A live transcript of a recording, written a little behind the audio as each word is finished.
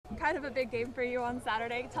kind of a big game for you on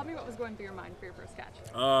Saturday. Tell me what was going through your mind for your first catch.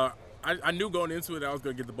 I knew going into it that I was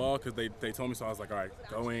going to get the ball because they told me so. I was like, all right,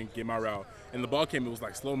 go in, get my route. And the ball came, it was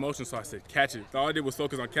like slow motion, so I said, catch it. All I did was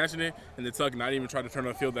focus on catching it and then tugging. I didn't even try to turn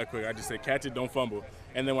up field that quick. I just said, catch it, don't fumble.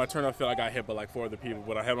 And then when I turned up field, I got hit by like 4 other people,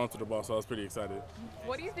 but I held onto the ball, so I was pretty excited.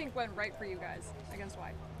 What do you think went right for you guys against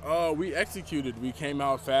White? We executed. We came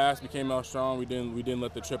out fast. We came out strong. We didn't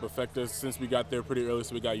let the trip affect us since we got there pretty early,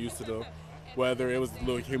 so we got used to the weather. It was a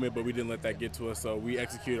little humid, but we didn't let that get to us. So we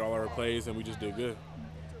executed all our plays, and we just did good.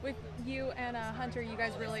 With you and Hunter, you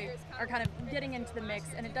guys really are kind of getting into the mix,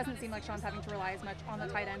 and it doesn't seem like Sean's having to rely as much on the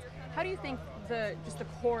tight ends. How do you think just the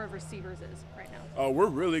core of receivers is right now? We're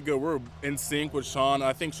really good. We're in sync with Sean.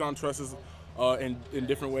 I think Sean trusts us in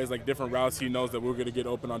different ways, like different routes. He knows that we're going to get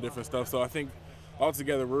open on different stuff. So I think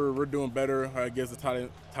altogether we're doing better. It gives the tight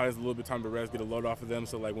ends a little bit of time to rest, get a load off of them.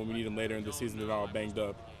 So like when we need them later in the season, they're not all banged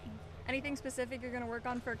up. Anything specific you're going to work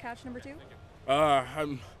on for catch number 2?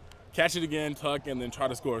 Catch it again, tuck, and then try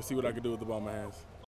to score. See what I can do with the ball in my hands.